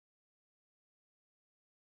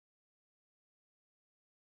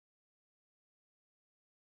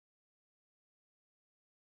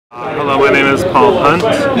Hello, my name is Paul Hunt,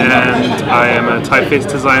 and I am a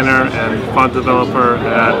typeface designer and font developer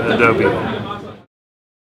at Adobe.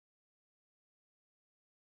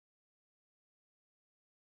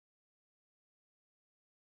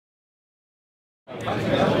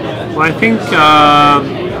 Well, I think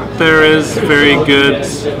there is very good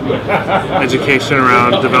education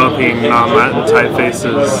around developing non-Latin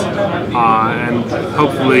typefaces, and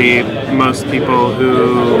hopefully most people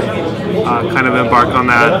who kind of embark on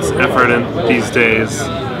that effort these days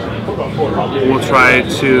will try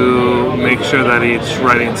to make sure that each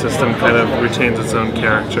writing system kind of retains its own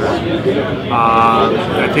character.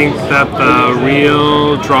 I think that the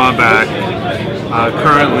real drawback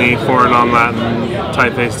currently for non-Latin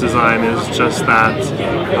typeface design is just that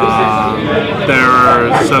there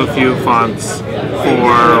are so few fonts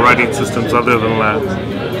for writing systems other than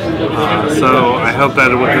Latin. So I hope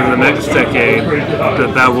that within the next decade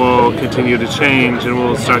that will continue to change, and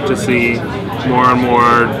we'll start to see more and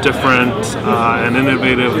more different and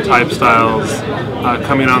innovative type styles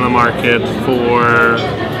coming on the market for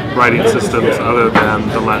writing systems other than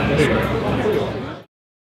the Latin script.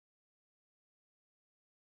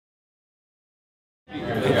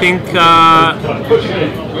 I think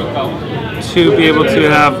to be able to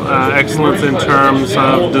have excellence in terms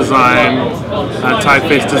of design, a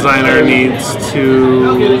typeface designer needs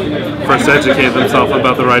to first educate themselves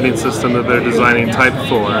about the writing system that they're designing type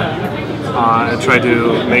for, and try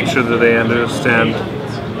to make sure that they understand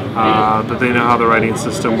that they know how the writing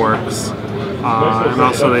system works. And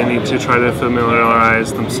also they need to try to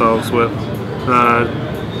familiarize themselves with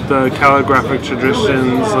the calligraphic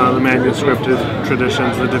traditions, the manuscript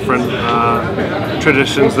traditions, the different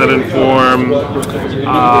traditions that inform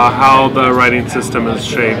how the writing system is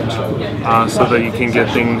shaped, so that you can get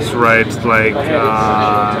things right, like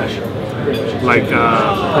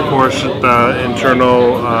proportion, the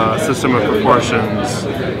internal system of proportions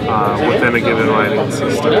within a given writing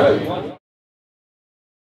system.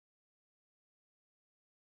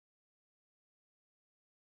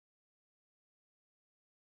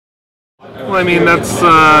 Well, I mean,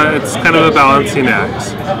 it's kind of a balancing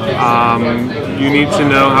act. You need to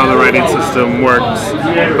know how the writing system works,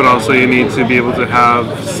 but also you need to be able to have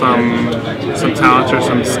some talent or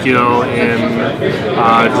some skill in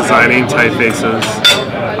designing typefaces.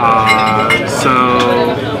 So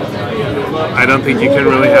I don't think you can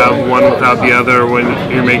really have one without the other when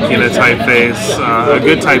you're making a typeface, a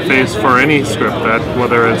good typeface for any script,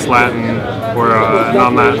 whether it's Latin or a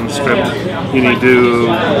non-Latin script. You need to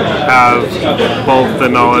have both the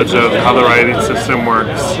knowledge of how the writing system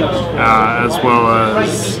works, as well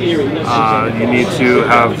as you need to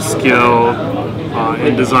have skill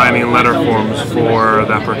in designing letter forms for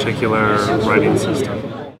that particular writing system.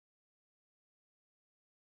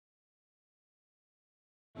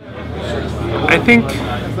 I think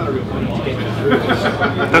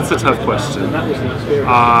that's a tough question,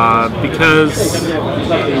 because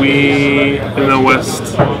we in the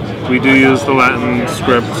West, we do use the Latin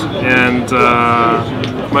script, and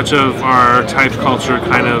much of our type culture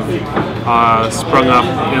kind of sprung up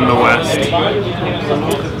in the West.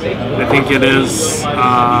 I think it is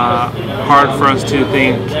hard for us to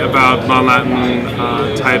think about non-Latin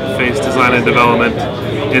typeface design and development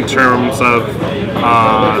in terms of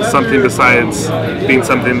something besides being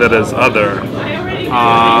something that is other.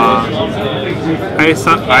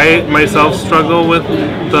 I myself struggle with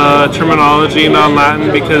the terminology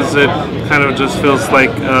non-Latin because it kind of just feels like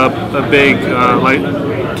a big like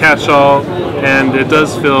catch-all, and it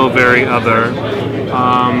does feel very other.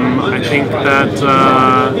 I think that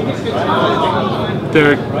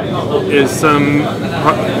there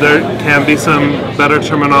can be some better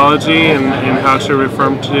terminology in how to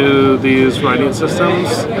refer to these writing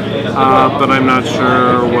systems, but I'm not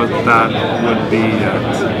sure what that would be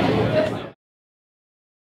yet.